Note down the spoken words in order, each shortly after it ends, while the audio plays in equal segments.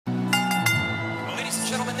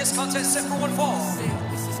gentlemen, this contest set for one fall.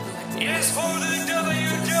 Is for the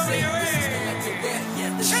WWE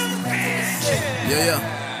Championship.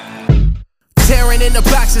 Yeah. Tearing in the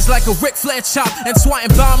boxes like a Ric Flair chop and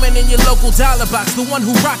swatting bombing in your local dollar box. The one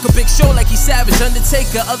who rock a big show like he's Savage,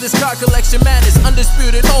 Undertaker of this car collection madness.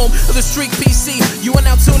 Undisputed home of the street PC. You are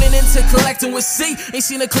now tuning into Collecting with C. Ain't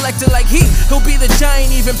seen a collector like he'll be the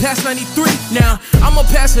giant even past 93. Now, I'ma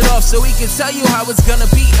pass it off so he can tell you how it's gonna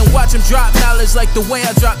be and watch him drop knowledge like the way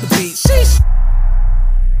I drop the beat. Sheesh.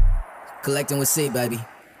 Collecting with C, baby.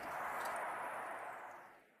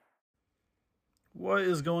 What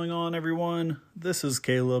is going on, everyone? This is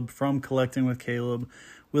Caleb from Collecting with Caleb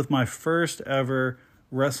with my first ever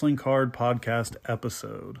wrestling card podcast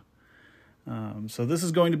episode. So this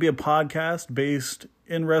is going to be a podcast based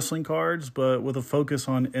in wrestling cards, but with a focus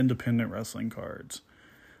on independent wrestling cards.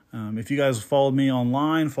 If you guys followed me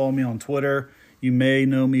online, follow me on Twitter, you may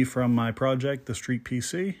know me from my project, The Street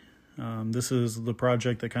PC. This is the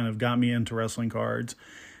project that kind of got me into wrestling cards.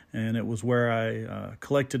 And it was where I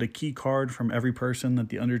collected a key card from every person that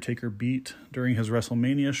The Undertaker beat during his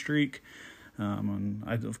WrestleMania streak. And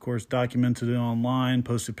I, of course, documented it online,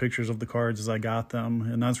 posted pictures of the cards as I got them.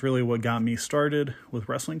 And that's really what got me started with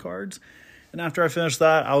wrestling cards. And after I finished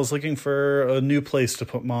that, I was looking for a new place to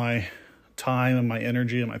put my time and my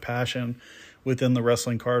energy and my passion within the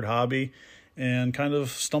wrestling card hobby. And kind of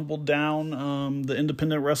stumbled down the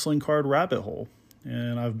independent wrestling card rabbit hole.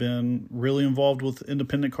 And I've been really involved with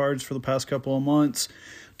independent cards for the past couple of months,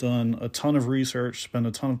 done a ton of research, spent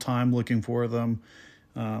a ton of time looking for them.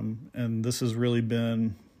 And this has really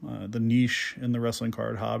been the niche in the wrestling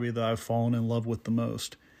card hobby that I've fallen in love with the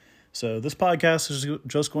most. So this podcast is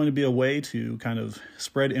just going to be a way to kind of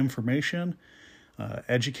spread information,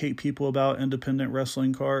 educate people about independent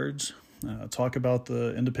wrestling cards, talk about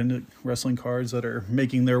the independent wrestling cards that are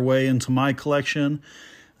making their way into my collection,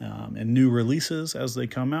 and new releases as they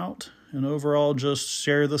come out, and overall just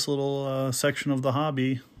share this little section of the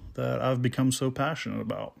hobby that I've become so passionate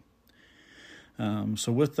about.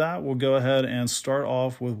 So with that, we'll go ahead and start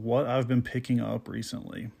off with what I've been picking up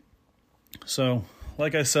recently. So,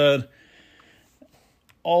 like I said,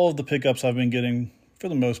 all of the pickups I've been getting, for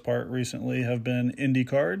the most part recently, have been Indy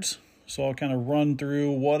cards. So I'll kind of run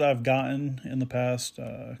through what I've gotten in the past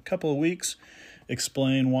couple of weeks,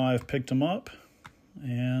 explain why I've picked them up,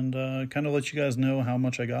 and kind of let you guys know how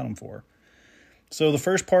much I got them for. So the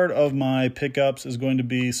first part of my pickups is going to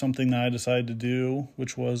be something that I decided to do,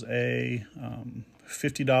 which was a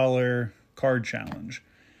 $50 card challenge.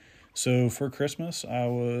 So for Christmas, I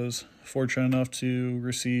was fortunate enough to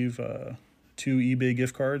receive 2 eBay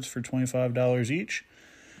gift cards for $25 each.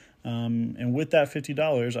 And with that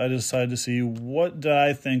 $50, I decided to see what did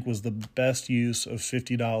I think was the best use of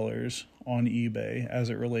 $50 on eBay as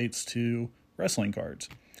it relates to wrestling cards.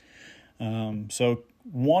 So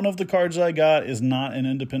one of the cards I got is not an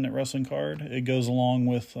independent wrestling card. It goes along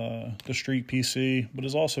with the Street PC, but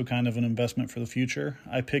is also kind of an investment for the future.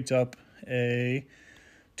 I picked up a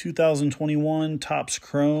 2021 Topps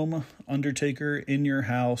Chrome Undertaker In Your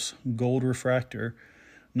House Gold Refractor,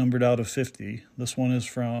 numbered out of 50. This one is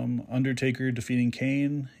from Undertaker defeating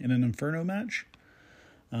Kane in an Inferno match.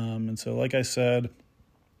 And so, like I said,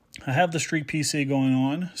 I have the Street PC going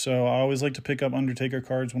on, so I always like to pick up Undertaker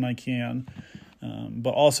cards when I can.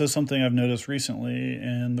 But also something I've noticed recently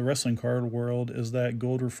in the wrestling card world is that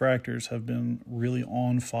gold refractors have been really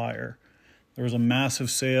on fire. There was a massive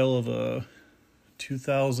sale of a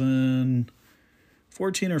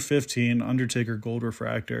 2014 or 15 Undertaker gold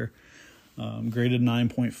refractor, graded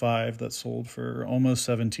 9.5, that sold for almost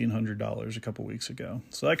 $1,700 a couple weeks ago.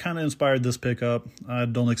 So that kind of inspired this pickup. I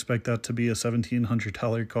don't expect that to be a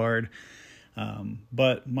 $1,700 card.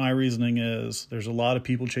 But my reasoning is there's a lot of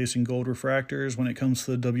people chasing gold refractors when it comes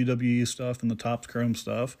to the WWE stuff and the Topps Chrome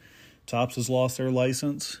stuff. Topps has lost their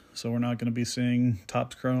license, so we're not going to be seeing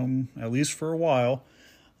Topps Chrome at least for a while.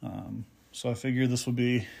 So I figured this would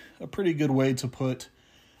be a pretty good way to put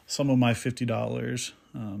some of my $50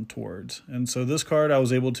 towards. And so this card I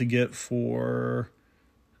was able to get for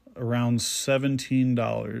around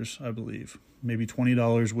 $17, I believe. Maybe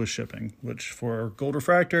 $20 with shipping, which for a gold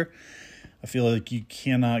refractor, I feel like you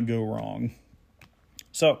cannot go wrong.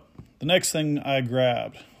 So the next thing I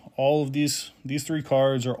grabbed, all of these 3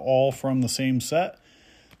 cards are all from the same set.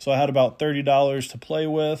 So I had about $30 to play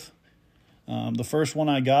with. The first one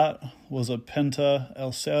I got was a Penta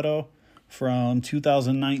El Cerro from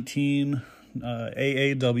 2019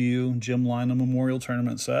 AAW Jim Lynam Memorial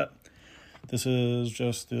Tournament set. This is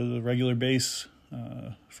just the regular base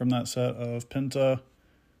from that set of Penta,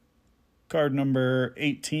 card number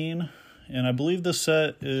 18, and I believe this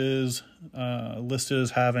set is listed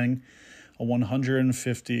as having a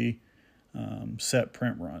 150 set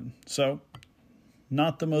print run. So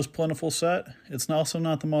not the most plentiful set. It's also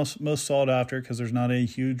not the most sought after because there's not any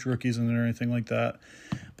huge rookies in it or anything like that.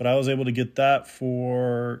 But I was able to get that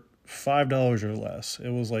for $5 or less.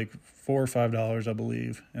 It was like $4 or $5, I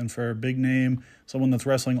believe. And for a big name, someone that's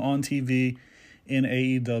wrestling on TV in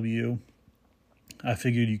AEW, I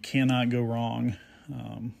figured you cannot go wrong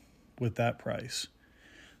with that price.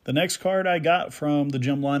 The next card I got from the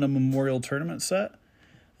Jim Lina Memorial Tournament set,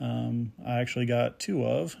 I actually got two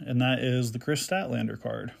of, and that is the Chris Statlander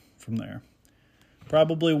card from there.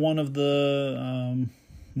 Probably one of the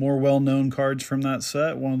more well-known cards from that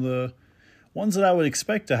set, one of the ones that I would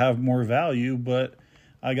expect to have more value, but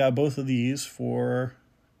I got both of these for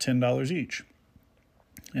 $10 each.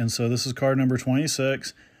 And so this is card number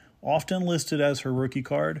 26, often listed as her rookie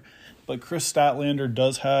card, but Chris Statlander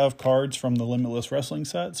does have cards from the Limitless Wrestling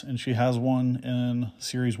sets, and she has one in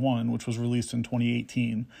Series 1, which was released in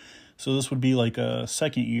 2018. So this would be like a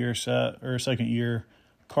second-year set, or a second-year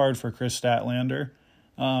card for Chris Statlander.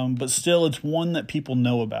 But still, it's one that people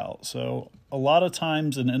know about. So a lot of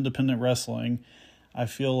times in independent wrestling, I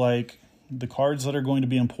feel like the cards that are going to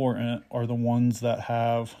be important are the ones that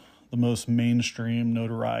have the most mainstream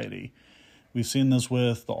notoriety. We've seen this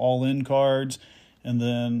with the All-In cards, and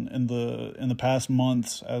then in the past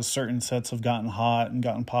months, as certain sets have gotten hot and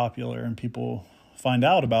gotten popular and people find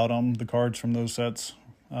out about them, the cards from those sets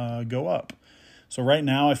go up. So right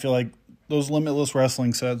now, I feel like those Limitless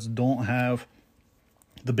Wrestling sets don't have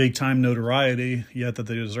the big-time notoriety yet that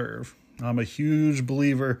they deserve. I'm a huge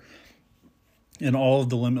believer in all of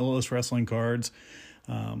the Limitless Wrestling cards.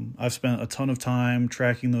 I've spent a ton of time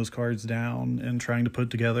tracking those cards down and trying to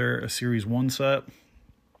put together a Series 1 set,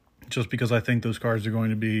 just because I think those cards are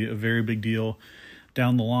going to be a very big deal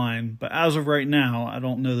down the line. But as of right now, I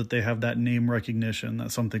don't know that they have that name recognition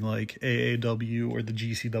that something like AAW or the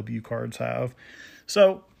GCW cards have.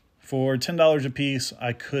 So for $10 a piece,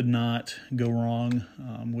 I could not go wrong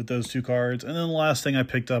with those two cards. And then the last thing I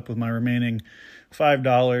picked up with my remaining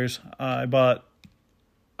 $5, I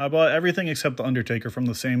bought everything except the Undertaker from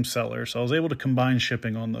the same seller. So I was able to combine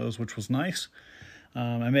shipping on those, which was nice.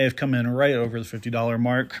 I may have come in right over the $50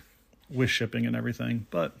 mark with shipping and everything,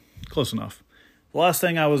 but close enough. The last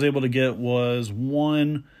thing I was able to get was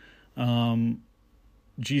one GCW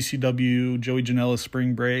Joey Janela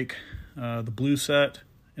Spring Break, the blue set,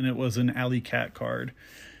 and it was an Alley Cat card.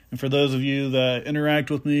 And for those of you that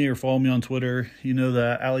interact with me or follow me on Twitter, you know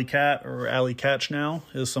that Alley Cat, or Alley Catch now,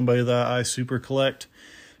 is somebody that I super collect.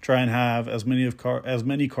 Try and have as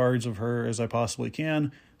many cards of her as I possibly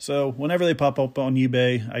can. So whenever they pop up on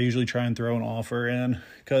eBay, I usually try and throw an offer in.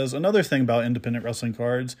 Because another thing about independent wrestling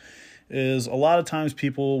cards is a lot of times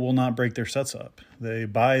people will not break their sets up. They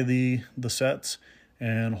buy the sets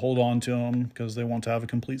and hold on to them because they want to have a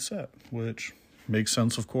complete set, which makes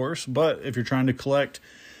sense, of course. But if you're trying to collect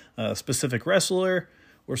a specific wrestler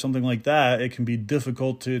or something like that, it can be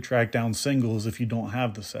difficult to track down singles if you don't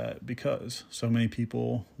have the set, because so many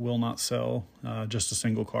people will not sell just a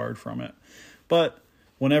single card from it. But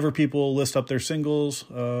whenever people list up their singles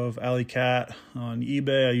of Alley Cat on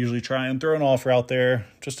eBay, I usually try and throw an offer out there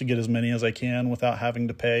just to get as many as I can without having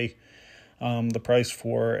to pay the price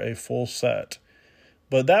for a full set.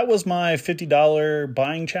 But that was my $50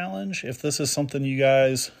 buying challenge. If this is something you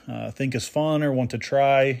guys think is fun or want to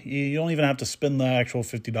try, you don't even have to spend the actual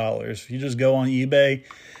 $50. If you just go on eBay,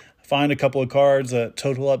 find a couple of cards that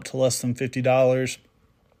total up to less than $50,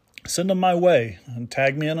 send them my way and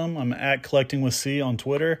tag me in them. I'm at Collecting with C on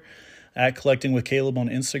Twitter, at Collecting with Caleb on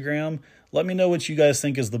Instagram. Let me know what you guys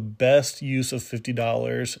think is the best use of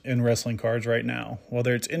 $50 in wrestling cards right now.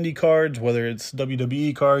 Whether it's Indy cards, whether it's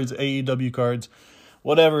WWE cards, AEW cards,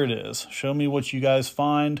 whatever it is. Show me what you guys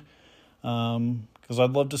find, because I'd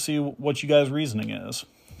love to see what you guys' reasoning is.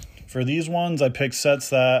 For these ones, I picked sets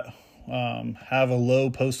that have a low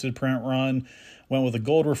posted print run, went with a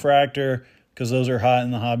gold refractor, because those are hot in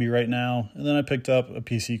the hobby right now. And then I picked up a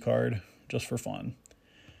PC card just for fun.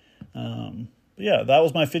 But yeah, that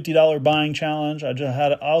was my $50 buying challenge. I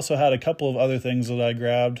also had a couple of other things that I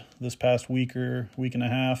grabbed this past week or week and a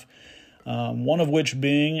half. One of which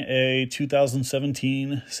being a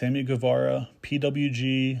 2017 Sammy Guevara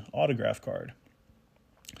PWG autograph card.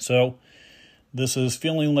 So this is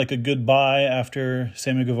feeling like a good buy after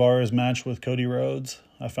Sammy Guevara's match with Cody Rhodes.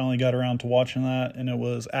 I finally got around to watching that, and it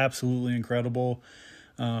was absolutely incredible.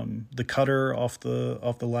 The cutter off the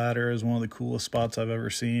ladder is one of the coolest spots I've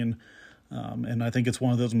ever seen. And I think it's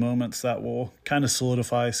one of those moments that will kind of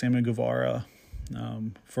solidify Sammy Guevara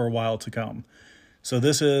for a while to come. So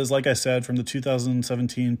this is, like I said, from the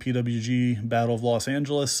 2017 PWG Battle of Los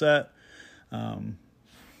Angeles set.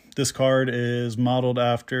 This card is modeled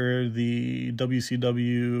after the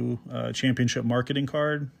WCW Championship Marketing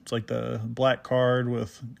card. It's like the black card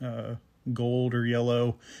with gold or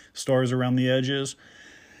yellow stars around the edges.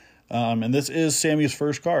 And this is Sammy's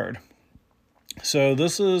first card. So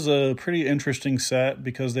this is a pretty interesting set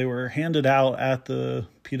because they were handed out at the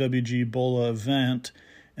PWG Bola event,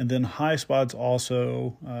 and then High Spots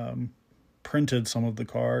also printed some of the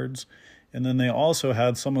cards. And then they also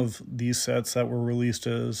had some of these sets that were released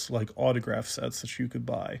as like autograph sets that you could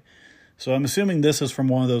buy. So I'm assuming this is from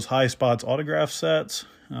one of those High Spots autograph sets.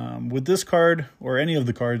 With this card, or any of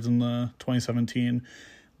the cards in the 2017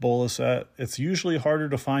 Bola set, it's usually harder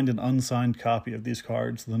to find an unsigned copy of these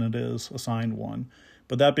cards than it is a signed one.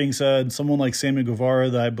 But that being said, someone like Sammy Guevara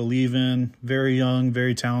that I believe in, very young,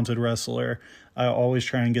 very talented wrestler, I always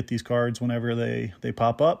try and get these cards whenever they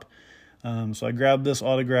pop up. So I grabbed this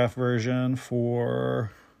autograph version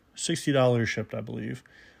for $60 shipped, I believe.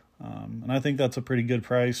 And I think that's a pretty good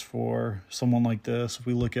price for someone like this. If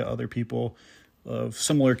we look at other people of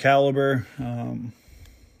similar caliber,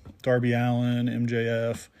 Darby Allin,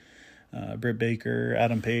 MJF, Britt Baker,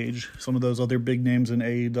 Adam Page, some of those other big names in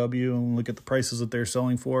AEW, and look at the prices that they're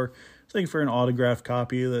selling for. I think for an autographed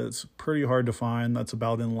copy that's pretty hard to find, that's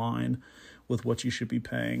about in line with what you should be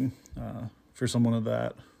paying for someone of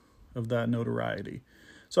that notoriety.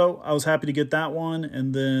 So I was happy to get that one,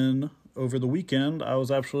 and then over the weekend I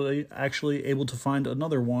was actually able to find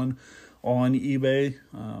another one on eBay,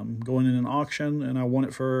 going in an auction, and I won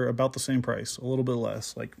it for about the same price, a little bit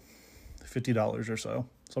less, like $50 or so,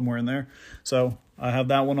 somewhere in there. So I have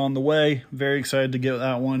that one on the way. Very excited to get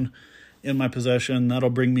that one in my possession. That'll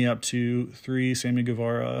bring me up to 3 Sammy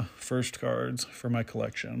Guevara first cards for my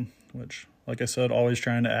collection, which, like I said, always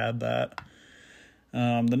trying to add that.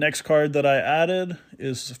 The next card that I added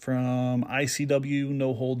is from ICW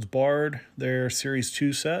No Holds Barred, their Series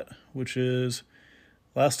 2 set, which is,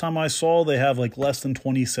 last time I saw, they have like less than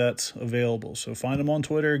 20 sets available. So find them on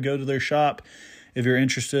Twitter, go to their shop. If you're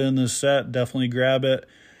interested in this set, definitely grab it.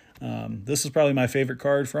 This is probably my favorite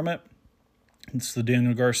card from it. It's the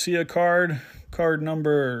Daniel Garcia card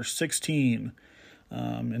number 16.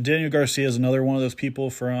 And Daniel Garcia is another one of those people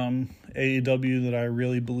from AEW that I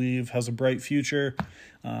really believe has a bright future.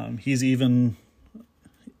 He's even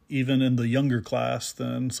in the younger class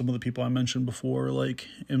than some of the people I mentioned before, like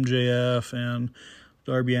MJF and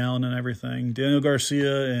Darby Allin and everything. Daniel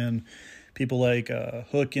Garcia and people like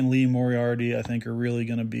Hook and Lee Moriarty, I think, are really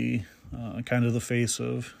going to be kind of the face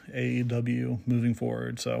of AEW moving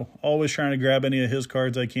forward. So always trying to grab any of his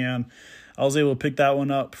cards I can. I was able to pick that one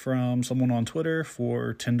up from someone on Twitter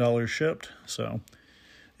for $10 shipped. So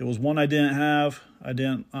it was one I didn't have. I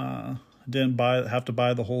didn't have to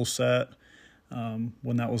buy the whole set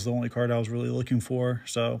when that was the only card I was really looking for.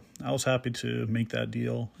 So I was happy to make that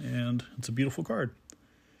deal, and it's a beautiful card.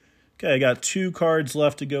 Okay, I got 2 cards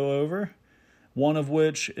left to go over, one of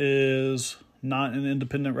which is not an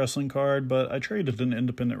independent wrestling card, but I traded an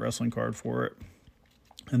independent wrestling card for it.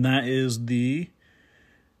 And that is the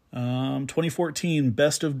 2014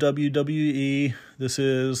 Best of WWE. This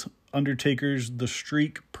is Undertaker's The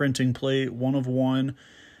Streak printing plate, 1 of 1,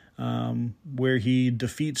 where he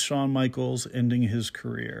defeats Shawn Michaels, ending his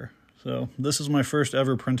career. So this is my first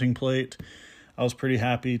ever printing plate. I was pretty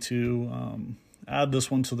happy to add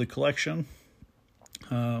this one to the collection.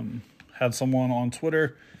 Had someone on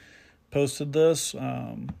Twitter posted this,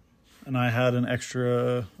 and I had an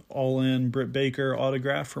extra all-in Britt Baker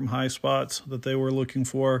autograph from High Spots that they were looking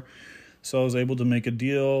for, so I was able to make a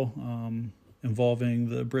deal involving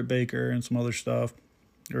the Britt Baker and some other stuff,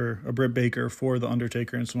 or a Britt Baker for the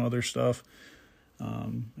Undertaker and some other stuff,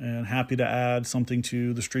 and happy to add something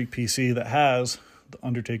to the Streak PC that has the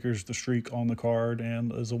Undertaker's The Streak on the card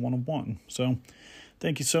and is a 1 of 1. So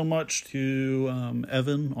thank you so much to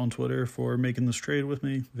Evan on Twitter for making this trade with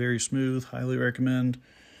me. Very smooth, highly recommend.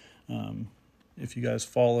 If you guys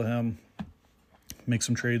follow him, make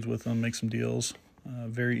some trades with him, make some deals.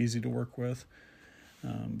 Very easy to work with.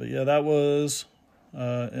 But yeah, that was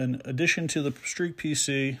an addition to the Streak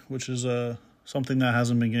PC, which is something that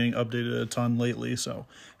hasn't been getting updated a ton lately. So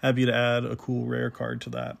happy to add a cool rare card to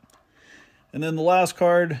that. And then the last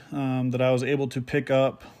card that I was able to pick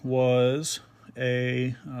up was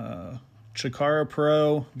a Chikara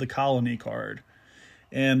Pro The Colony card.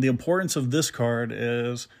 And the importance of this card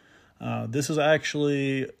is this is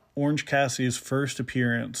actually Orange Cassidy's first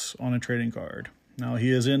appearance on a trading card. Now,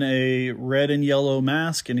 he is in a red and yellow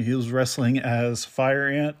mask, and he was wrestling as Fire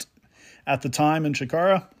Ant at the time in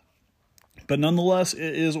Chikara. But nonetheless,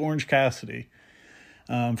 it is Orange Cassidy.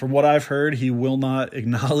 From what I've heard, he will not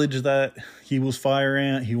acknowledge that he was Fire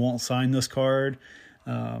Ant. He won't sign this card.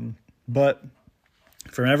 But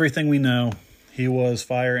from everything we know, he was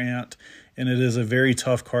Fire Ant, and it is a very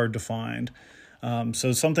tough card to find.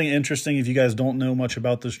 So something interesting, if you guys don't know much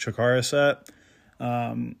about this Chikara set,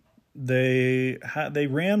 they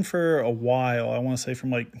ran for a while. I want to say from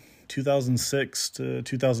like 2006 to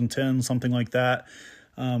 2010, something like that.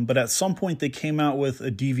 But at some point they came out with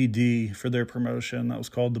a DVD for their promotion that was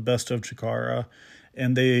called The Best of Chikara,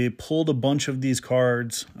 and they pulled a bunch of these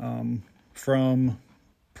cards from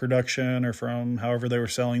production or from however they were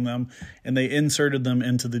selling them, and they inserted them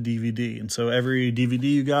into the DVD. And so every DVD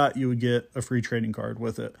you got, you would get a free trading card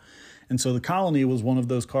with it. And so the Colony was one of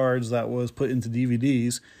those cards that was put into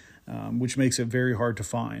DVDs, which makes it very hard to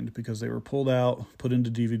find because they were pulled out, put into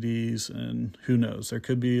DVDs, and who knows, there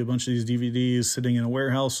could be a bunch of these DVDs sitting in a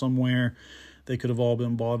warehouse somewhere. They could have all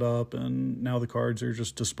been bought up, and now the cards are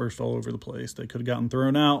just dispersed all over the place. They could have gotten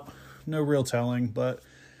thrown out. No real telling, but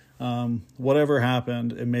whatever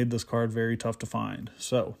happened, it made this card very tough to find.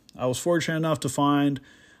 So I was fortunate enough to find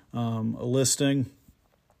a listing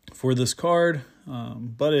for this card,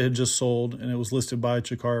 but it had just sold, and it was listed by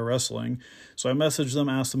Chikara Wrestling. So I messaged them,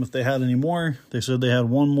 asked them if they had any more. They said they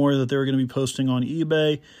had one more that they were going to be posting on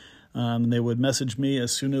eBay, and they would message me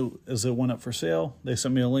as soon as it went up for sale. They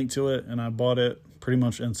sent me a link to it, and I bought it pretty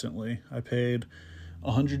much instantly. I paid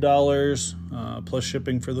 $100 plus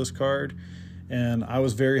shipping for this card, and I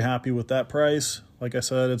was very happy with that price. Like I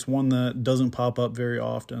said, it's one that doesn't pop up very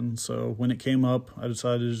often, so when it came up, I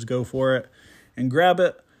decided to just go for it and grab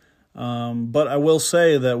it. But I will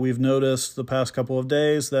say that we've noticed the past couple of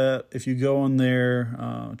days that if you go on their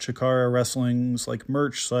Chikara Wrestling's like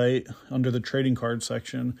merch site under the trading card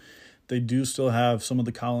section, they do still have some of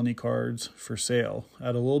the Colony cards for sale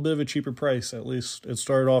at a little bit of a cheaper price. At least it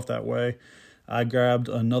started off that way. I grabbed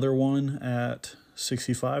another one at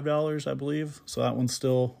 $65, I believe. So that one's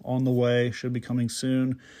still on the way, should be coming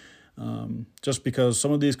soon. Just because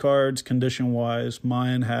some of these cards, condition-wise,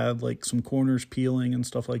 mine had like some corners peeling and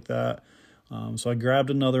stuff like that. So I grabbed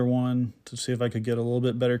another one to see if I could get a little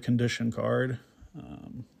bit better condition card.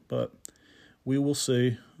 But we will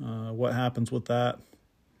see what happens with that.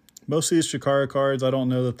 Most of these Chikara cards, I don't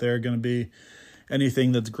know that they're going to be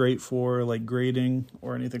anything that's great for like grading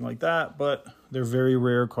or anything like that, but they're very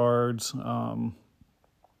rare cards.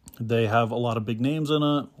 They have a lot of big names in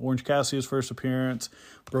it. Orange Cassidy's first appearance,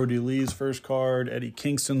 Brody Lee's first card, Eddie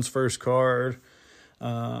Kingston's first card,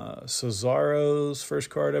 Cesaro's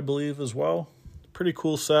first card, I believe, as well. Pretty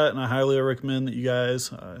cool set, and I highly recommend that you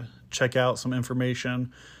guys check out some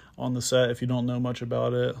information on the set if you don't know much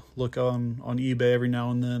about it. Look on eBay every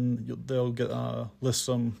now and then. They'll get list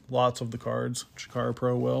lots of the cards. Chikara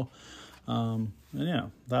Pro will. And yeah,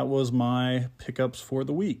 that was my pickups for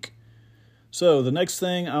the week. So the next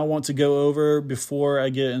thing I want to go over before I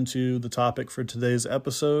get into the topic for today's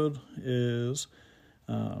episode is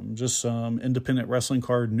just some independent wrestling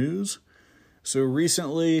card news. So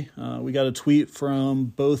recently we got a tweet from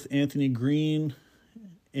both Anthony Green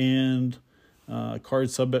and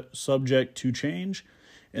Card Subject to Change.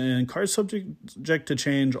 And Card Subject to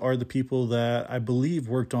Change are the people that I believe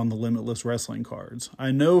worked on the Limitless Wrestling cards.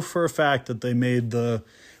 I know for a fact that they made the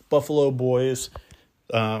Buffalo Boys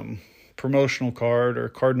promotional card, or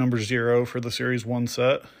card number 0 for the Series 1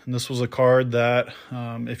 set. And this was a card that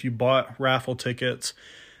if you bought raffle tickets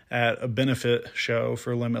at a benefit show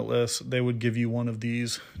for Limitless, they would give you one of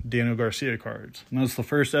these Daniel Garcia cards. And that's the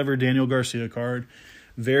first ever Daniel Garcia card.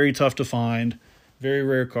 Very tough to find, very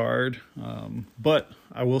rare card. But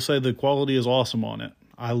I will say the quality is awesome on it.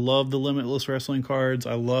 I love the Limitless Wrestling cards.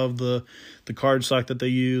 I love the card stock that they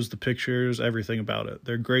use, the pictures, everything about it.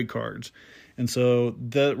 They're great cards. And so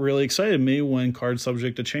that really excited me when Card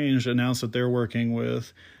Subject to Change announced that they're working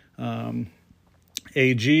with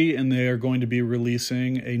AG, and they are going to be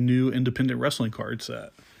releasing a new independent wrestling card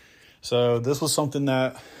set. So this was something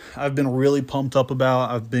that I've been really pumped up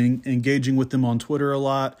about. I've been engaging with them on Twitter a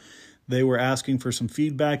lot. They were asking for some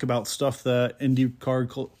feedback about stuff that indie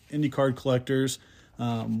card collectors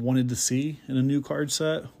wanted to see in a new card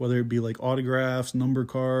set, whether it be like autographs, numbered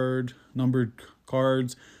cards,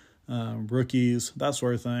 rookies, that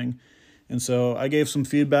sort of thing. And so I gave some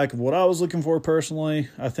feedback of what I was looking for personally.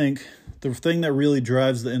 I think the thing that really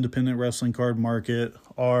drives the independent wrestling card market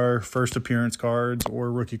are first appearance cards, or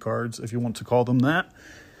rookie cards, if you want to call them that.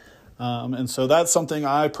 And so that's something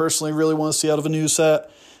I personally really want to see out of a new set.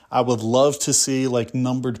 I would love to see like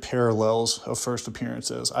numbered parallels of first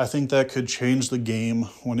appearances. I think that could change the game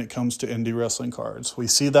when it comes to indie wrestling cards. We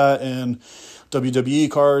see that in WWE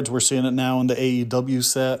cards. We're seeing it now in the AEW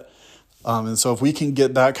set. And so if we can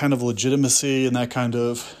get that kind of legitimacy and that kind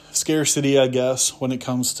of scarcity, I guess, when it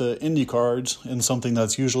comes to indie cards and something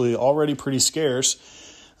that's usually already pretty scarce,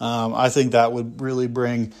 I think that would really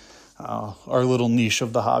bring our little niche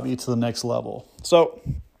of the hobby to the next level. So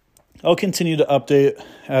I'll continue to update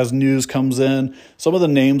as news comes in. Some of the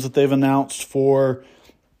names that they've announced for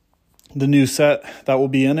the new set that will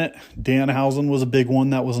be in it. Danhausen was a big one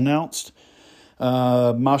that was announced.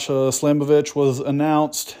 Masha Slamovich was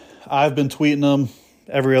announced. I've been tweeting them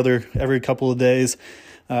every couple of days,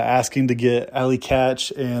 asking to get Ali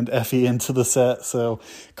Catch and Effie into the set. So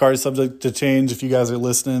cards subject to change. If you guys are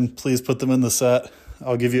listening, please put them in the set.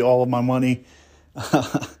 I'll give you all of my money.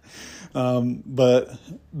 But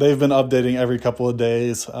they've been updating every couple of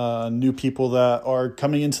days. New people that are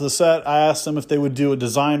coming into the set, I asked them if they would do a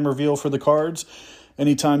design reveal for the cards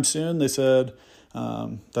anytime soon. They said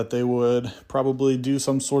that they would probably do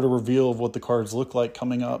some sort of reveal of what the cards look like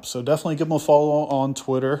coming up. So definitely give them a follow on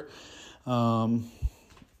Twitter. And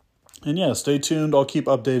yeah, stay tuned. I'll keep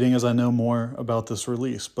updating as I know more about this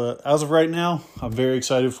release. But as of right now, I'm very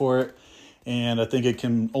excited for it. And I think it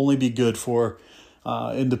can only be good for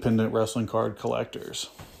independent wrestling card collectors.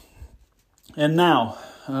 And now,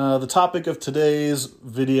 the topic of today's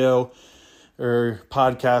video or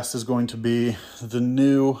podcast is going to be the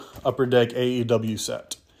new Upper Deck AEW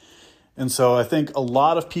set. And so I think a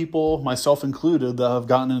lot of people, myself included, that have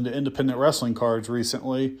gotten into independent wrestling cards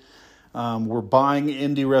recently, were buying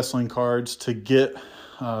indie wrestling cards to get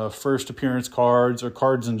first appearance cards or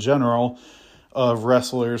cards in general of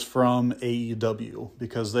wrestlers from AEW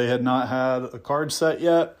because they had not had a card set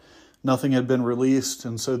yet. Nothing had been released.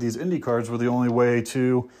 And so these indie cards were the only way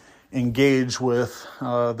to engage with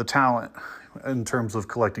the talent in terms of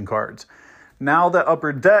collecting cards. Now that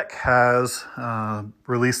Upper Deck has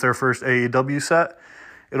released their first AEW set,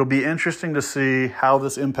 it'll be interesting to see how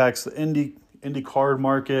this impacts the indie card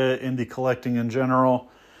market, indie collecting in general.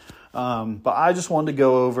 But I just wanted to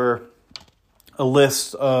go over a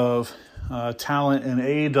list of talent in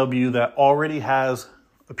AEW that already has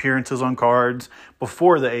appearances on cards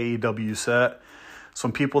before the AEW set.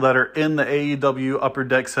 Some people that are in the AEW Upper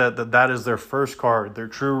Deck set that is their first card, their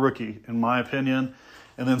true rookie, in my opinion.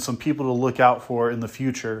 And then some people to look out for in the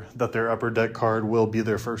future that their Upper Deck card will be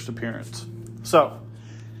their first appearance. So,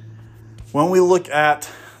 when we look at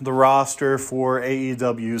the roster for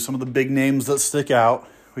AEW, some of the big names that stick out,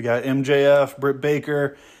 we got MJF, Britt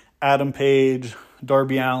Baker, Adam Page,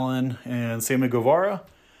 Darby Allin, and Sammy Guevara.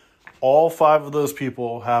 All 5 of those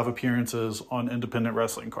people have appearances on independent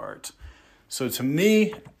wrestling cards. So to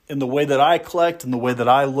me, in the way that I collect and the way that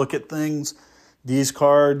I look at things, these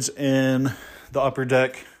cards in the Upper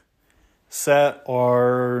Deck set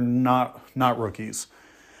are not rookies.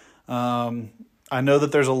 I know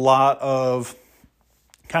that there's a lot of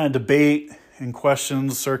kind of debate and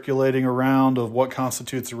questions circulating around of what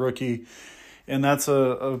constitutes a rookie. And that's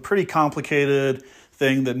a pretty complicated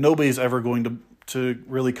thing that nobody's ever going to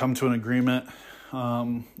really come to an agreement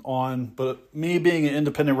on. But me being an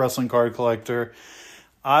independent wrestling card collector,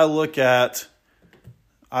 I look at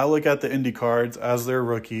the indie cards as their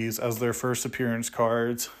rookies, as their first appearance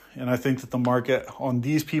cards. And I think that the market on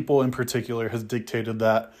these people in particular has dictated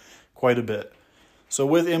that quite a bit. So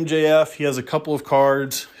with MJF, he has a couple of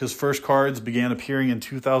cards. His first cards began appearing in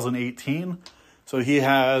 2018. So he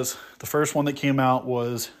has, the first one that came out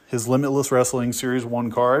was his Limitless Wrestling Series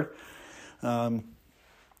 1 card.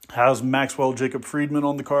 Has Maxwell Jacob Friedman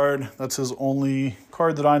on the card. That's his only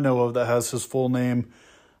card that I know of that has his full name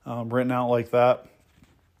written out like that.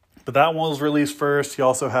 But that one was released first. He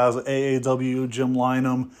also has an AAW Jim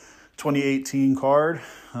Lynam 2018 card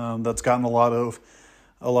that's gotten a lot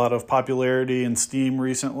of popularity and steam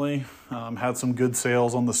recently. Had some good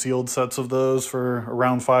sales on the sealed sets of those for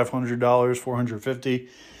around $500, $450.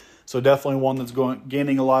 So definitely one that's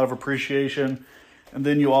gaining a lot of appreciation. And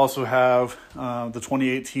then you also have the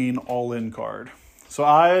 2018 All-In card. So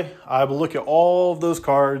I will look at all of those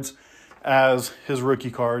cards as his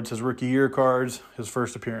rookie cards, his rookie year cards, his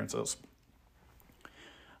first appearances.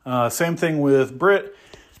 Same thing with Britt.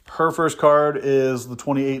 Her first card is the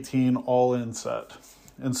 2018 All-In set.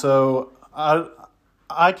 And so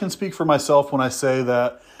I can speak for myself when I say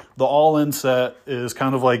that the All-In set is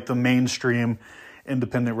kind of like the mainstream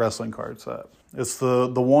independent wrestling card set. It's the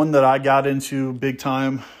one that I got into big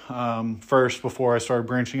time first before I started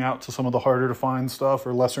branching out to some of the harder to find stuff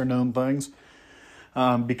or lesser known things.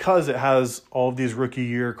 Because it has all of these rookie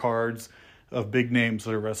year cards of big names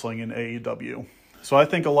that are wrestling in AEW. So I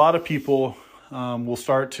think a lot of people will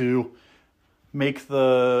start to make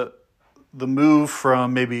the move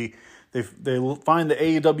from maybe They find the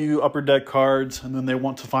AEW Upper Deck cards, and then they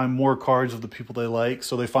want to find more cards of the people they like.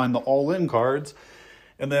 So they find the All-In cards.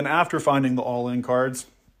 And then after finding the All-In cards,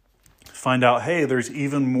 find out, hey, there's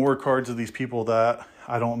even more cards of these people that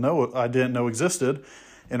I didn't know existed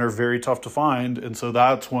and are very tough to find. And so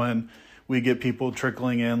that's when we get people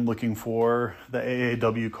trickling in looking for the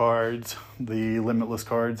AAW cards, the Limitless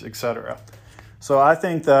cards, etc. So I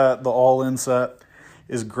think that the All-In set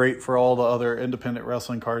is great for all the other independent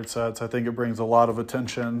wrestling card sets. I think it brings a lot of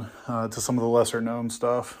attention to some of the lesser known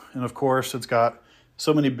stuff. And of course, it's got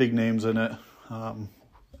so many big names in it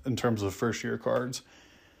in terms of first year cards.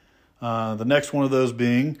 The next one of those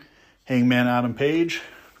being Hangman Adam Page,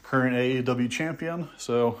 current AEW champion.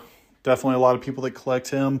 So definitely a lot of people that collect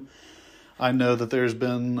him. I know that there's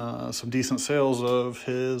been some decent sales of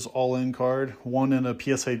his All-In card. One in a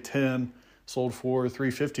PSA 10 sold for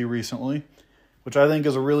 $350 recently, which I think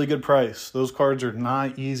is a really good price. Those cards are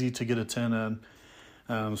not easy to get a 10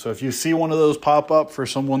 in. So if you see one of those pop up for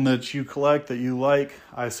someone that you collect, that you like,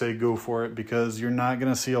 I say go for it, because you're not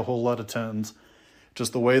going to see a whole lot of 10s.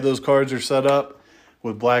 Just the way those cards are set up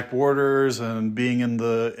with black borders and being in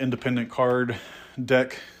the independent card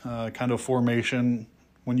deck kind of formation.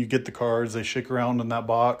 When you get the cards, they shake around in that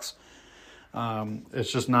box.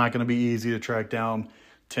 It's just not going to be easy to track down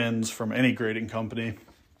 10s from any grading company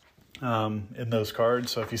in those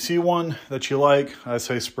cards. So if you see one that you like, I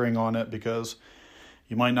say spring on it, because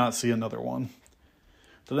you might not see another one.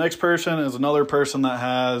 The next person is another person that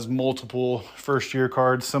has multiple first year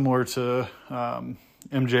cards similar to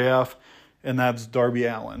MJF, and that's Darby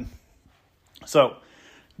Allin. So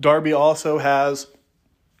Darby also has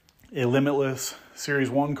a Limitless Series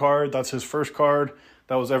 1 card. That's his first card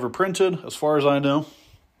that was ever printed, as far as I know.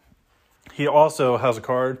 He also has a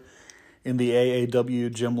card in the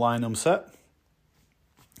AAW Jim Lynam set.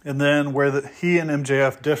 And then where he and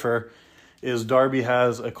MJF differ is Darby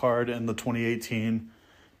has a card in the 2018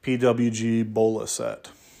 PWG Bola set.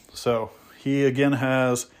 So he again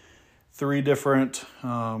has 3 different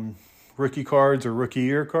rookie cards or rookie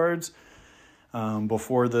year cards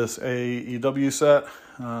before this AEW set.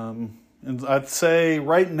 And I'd say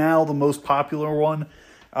right now the most popular one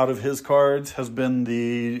out of his cards has been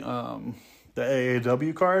the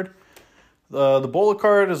AAW card. The Bola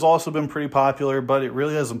card has also been pretty popular, but it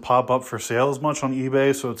really doesn't pop up for sale as much on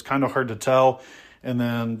eBay, so it's kind of hard to tell. And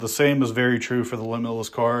then the same is very true for the Limitless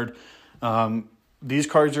card. These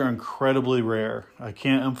cards are incredibly rare. I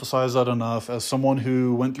can't emphasize that enough. As someone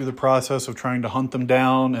who went through the process of trying to hunt them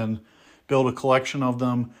down and build a collection of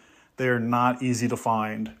them, they are not easy to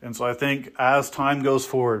find. And so I think as time goes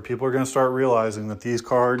forward, people are going to start realizing that these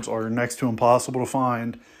cards are next to impossible to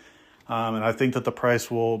find. And I think that the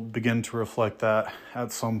price will begin to reflect that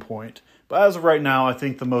at some point. But as of right now, I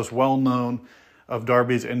think the most well-known of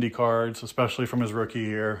Darby's Indy cards, especially from his rookie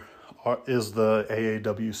year, is the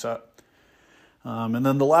AAW set. And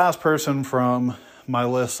then the last person from my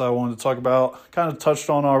list I wanted to talk about, kind of touched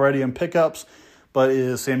on already in pickups, but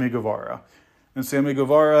is Sammy Guevara. And Sammy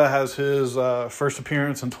Guevara has his first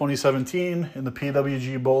appearance in 2017 in the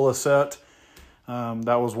PWG Bola set.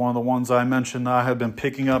 That was one of the ones I mentioned that I have been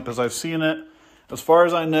picking up as I've seen it. As far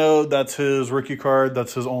as I know, that's his rookie card.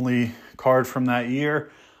 That's his only card from that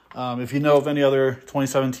year. If you know of any other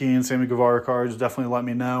 2017 Sammy Guevara cards, definitely let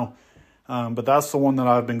me know. But that's the one that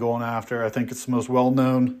I've been going after. I think it's the most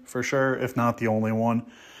well-known for sure, if not the only one.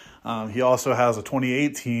 He also has a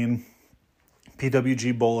 2018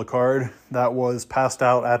 PWG Bola card that was passed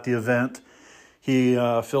out at the event. He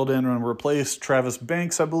filled in and replaced Travis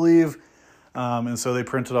Banks, I believe. And so they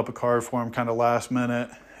printed up a card for him kind of last minute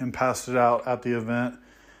and passed it out at the event.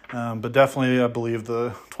 But definitely, I believe the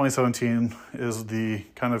 2017 is the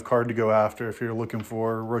kind of card to go after if you're looking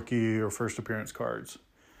for rookie or first appearance cards.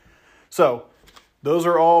 So those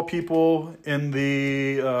are all people in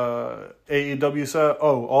the AEW set.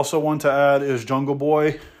 Oh, also one to add is Jungle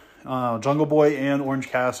Boy. Jungle Boy and Orange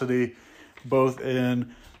Cassidy, both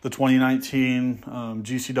in the 2019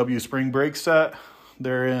 GCW Spring Break set.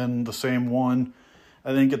 They're in the same one.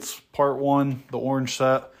 I think it's part 1, the orange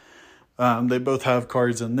set. They both have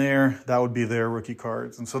cards in there. That would be their rookie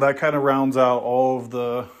cards. And so that kind of rounds out all of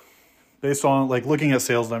the, based on like looking at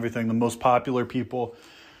sales and everything, the most popular people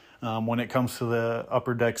when it comes to the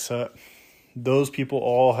Upper Deck set. Those people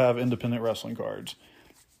all have independent wrestling cards.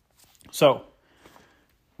 So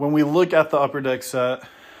when we look at the Upper Deck set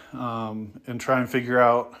and try and figure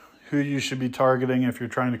out who you should be targeting if you're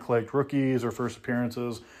trying to collect rookies or first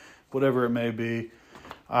appearances, whatever it may be,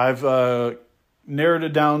 I've narrowed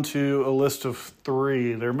it down to a list of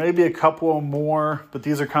 3. There may be a couple more, but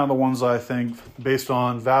these are kind of the ones I think, based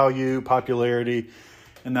on value, popularity,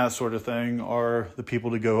 and that sort of thing are the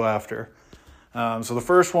people to go after. So the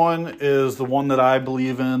first one is the one that I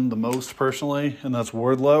believe in the most personally, and that's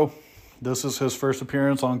Wardlow. This is his first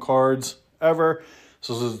appearance on cards ever.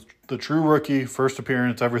 So this is the true rookie, first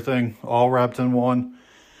appearance, everything all wrapped in one.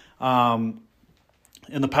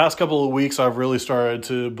 In the past couple of weeks, I've really started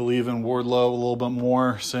to believe in Wardlow a little bit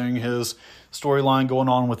more, seeing his storyline going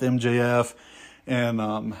on with MJF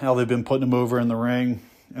and how they've been putting him over in the ring.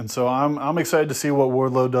 And so I'm excited to see what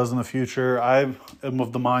Wardlow does in the future. I am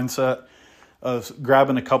of the mindset of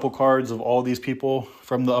grabbing a couple cards of all these people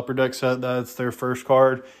from the Upper Deck set that's their first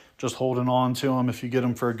card, just holding on to them if you get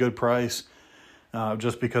them for a good price,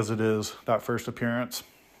 just because it is that first appearance.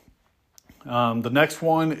 The next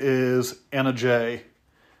one is Anna Jay.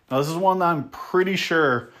 Now, this is one that I'm pretty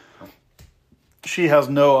sure she has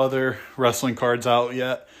no other wrestling cards out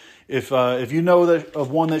yet. If you know that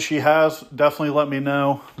of one that she has, definitely let me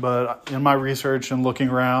know. But in my research and looking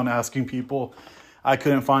around, asking people, I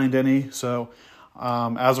couldn't find any. So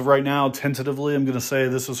as of right now, tentatively, I'm going to say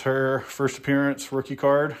this is her first appearance rookie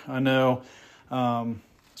card. I know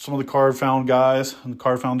some of the Card Found guys and the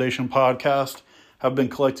Card Foundation podcast have been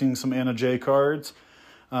collecting some Anna Jay cards.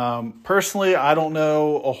 Personally, I don't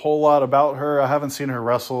know a whole lot about her. I haven't seen her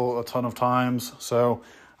wrestle a ton of times. So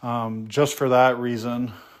just for that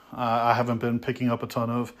reason, I haven't been picking up a ton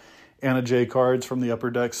of Anna Jay cards from the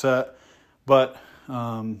Upper Deck set. But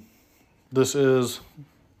this is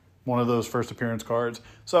one of those first appearance cards.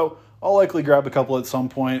 So I'll likely grab a couple at some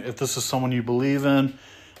point. If this is someone you believe in,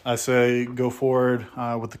 I say go forward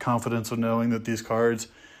with the confidence of knowing that these cards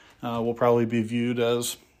will probably be viewed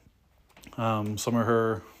as some of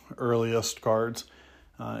her earliest cards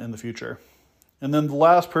in the future. And then the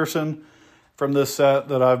last person from this set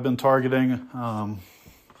that I've been targeting,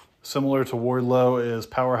 similar to Wardlow, is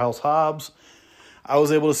Powerhouse Hobbs. I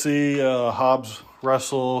was able to see Hobbs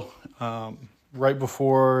wrestle right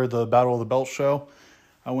before the Battle of the Belt show.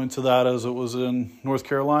 I went to that as it was in North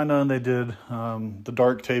Carolina, and they did the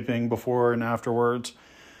dark taping before and afterwards.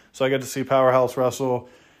 So I got to see Powerhouse wrestle.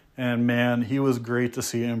 And man, he was great to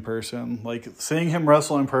see in person. Like, seeing him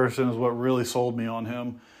wrestle in person is what really sold me on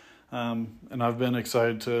him. And I've been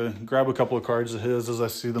excited to grab a couple of cards of his as I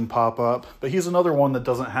see them pop up. But he's another one that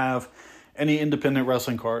doesn't have any independent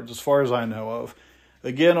wrestling cards, as far as I know of.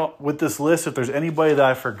 Again, with this list, if there's anybody that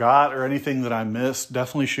I forgot or anything that I missed,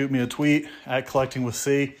 definitely shoot me a tweet at Collecting with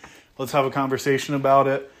C. Let's have a conversation about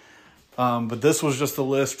it. But this was just a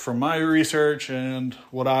list from my research and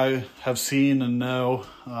what I have seen and know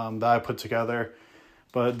that I put together.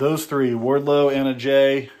 But those three, Wardlow, Anna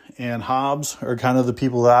Jay, and Hobbs, are kind of the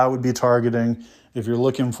people that I would be targeting if you're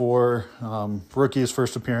looking for rookies'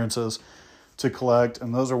 first appearances to collect.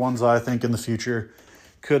 And those are ones that I think in the future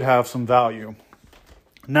could have some value.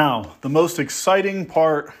 Now, the most exciting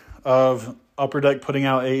part of Upper Deck putting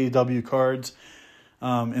out AEW cards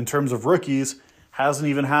in terms of rookies hasn't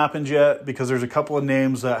even happened yet, because there's a couple of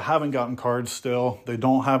names that haven't gotten cards still. They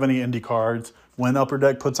don't have any Indy cards. When Upper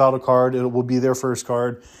Deck puts out a card, it will be their first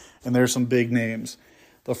card, and there's some big names.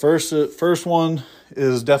 The first one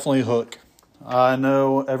is definitely Hook. I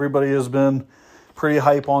know everybody has been pretty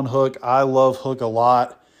hype on Hook. I love Hook a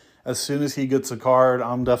lot. As soon as he gets a card,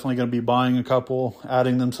 I'm definitely going to be buying a couple,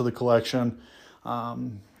 adding them to the collection.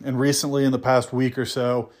 And recently, in the past week or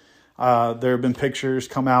so, there have been pictures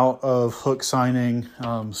come out of Hook signing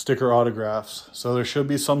sticker autographs. So there should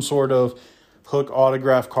be some sort of Hook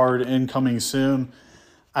autograph card incoming soon.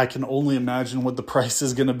 I can only imagine what the price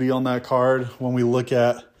is going to be on that card when we look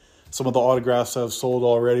at some of the autographs that have sold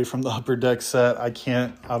already from the Upper Deck set. I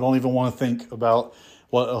don't even want to think about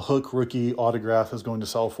what a Hook rookie autograph is going to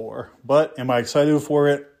sell for. But am I excited for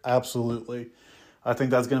it? Absolutely. I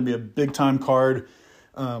think that's going to be a big time card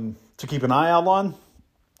to keep an eye out on.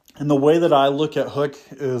 And the way that I look at Hook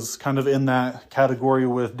is kind of in that category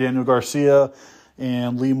with Daniel Garcia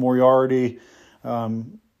and Lee Moriarty,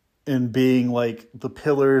 in being like the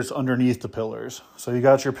pillars underneath the pillars. So you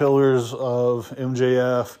got your pillars of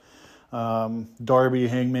MJF, Darby,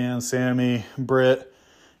 Hangman, Sammy, Britt,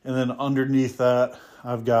 and then underneath that,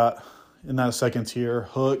 I've got in that second tier,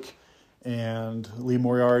 Hook and Lee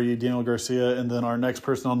Moriarty, Daniel Garcia, and then our next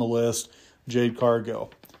person on the list, Jade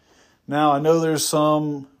Cargill. Now, I know there's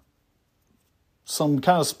some kind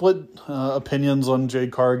of split opinions on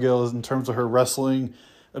Jade Cargill in terms of her wrestling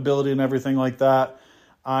ability and everything like that.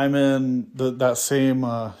 I'm in that same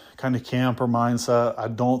kind of camp or mindset. I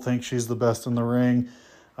don't think she's the best in the ring.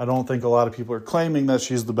 I don't think a lot of people are claiming that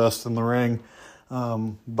she's the best in the ring.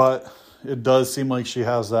 But it does seem like she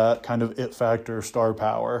has that kind of it factor, star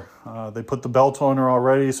power. They put the belt on her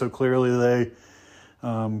already, so clearly they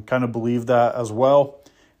kind of believe that as well.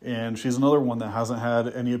 And she's another one that hasn't had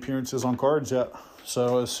any appearances on cards yet.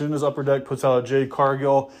 So as soon as Upper Deck puts out a Jade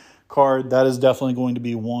Cargill card, that is definitely going to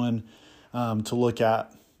be one to look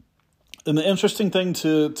at. And the interesting thing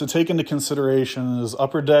to take into consideration is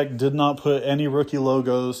Upper Deck did not put any rookie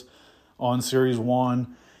logos on Series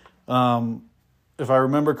 1. If I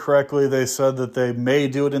remember correctly, they said that they may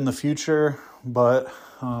do it in the future, but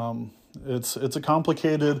it's a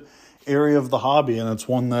complicated area of the hobby, and it's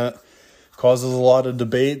one that causes a lot of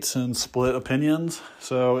debates and split opinions.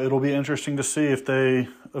 So it'll be interesting to see if they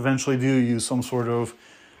eventually do use some sort of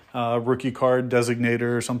rookie card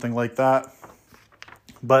designator or something like that.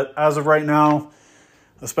 But as of right now,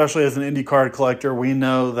 especially as an Indy card collector, we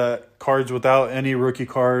know that cards without any rookie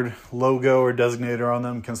card logo or designator on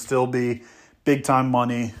them can still be big-time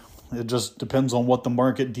money. It just depends on what the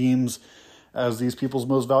market deems as these people's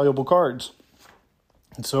most valuable cards.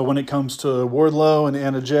 And so when it comes to Wardlow and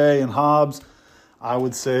Anna Jay and Hobbs, I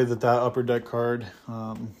would say that Upper Deck card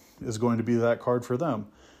is going to be that card for them.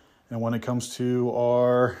 And when it comes to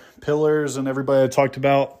our pillars and everybody I talked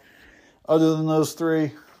about, other than those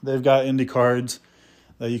three, they've got Indy cards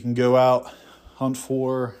that you can go out, hunt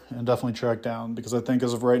for, and definitely track down. Because I think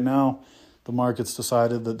as of right now, the market's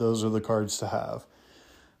decided that those are the cards to have.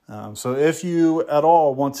 So if you at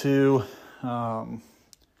all want to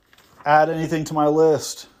add anything to my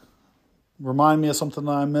list, remind me of something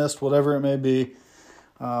that I missed, whatever it may be,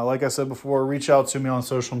 like I said before, reach out to me on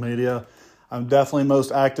social media. I'm definitely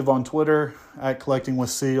most active on Twitter, at Collecting with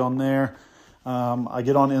C on there. I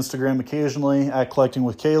get on Instagram occasionally, at Collecting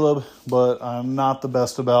with Caleb, but I'm not the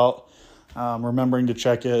best about remembering to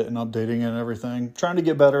check it and updating it and everything. Trying to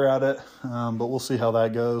get better at it, but we'll see how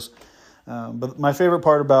that goes. But my favorite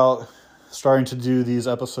part about starting to do these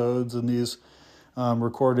episodes and these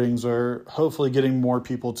recordings are hopefully getting more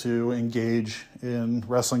people to engage in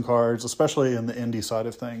wrestling cards, especially in the indie side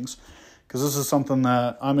of things, because this is something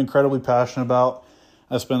that I'm incredibly passionate about.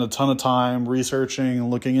 I spend a ton of time researching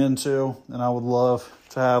and looking into, and I would love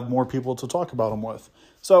to have more people to talk about them with.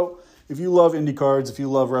 So if you love indie cards, if you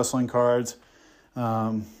love wrestling cards,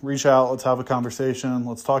 reach out. Let's have a conversation.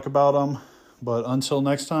 Let's talk about them. But until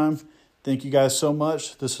next time, thank you guys so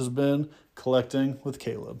much. This has been Collecting with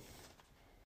Caleb.